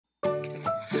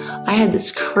I had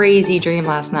this crazy dream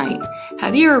last night.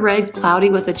 Have you ever read Cloudy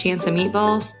with a Chance of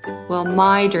Meatballs? Well,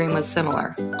 my dream was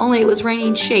similar, only it was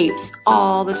raining shapes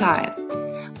all the time.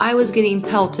 I was getting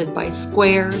pelted by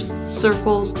squares,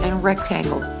 circles, and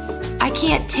rectangles. I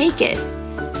can't take it.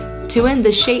 To end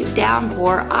the shape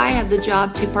downpour, I have the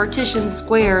job to partition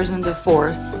squares into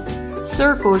fourths.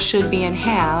 Circles should be in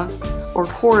halves or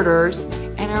quarters,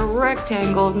 and a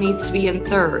rectangle needs to be in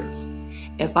thirds.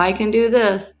 If I can do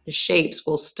this, the shapes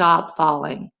will stop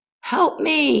falling. Help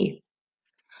me!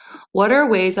 What are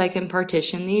ways I can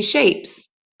partition these shapes?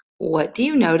 What do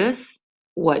you notice?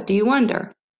 What do you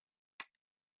wonder?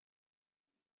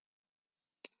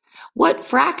 What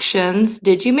fractions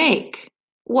did you make?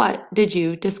 What did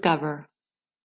you discover?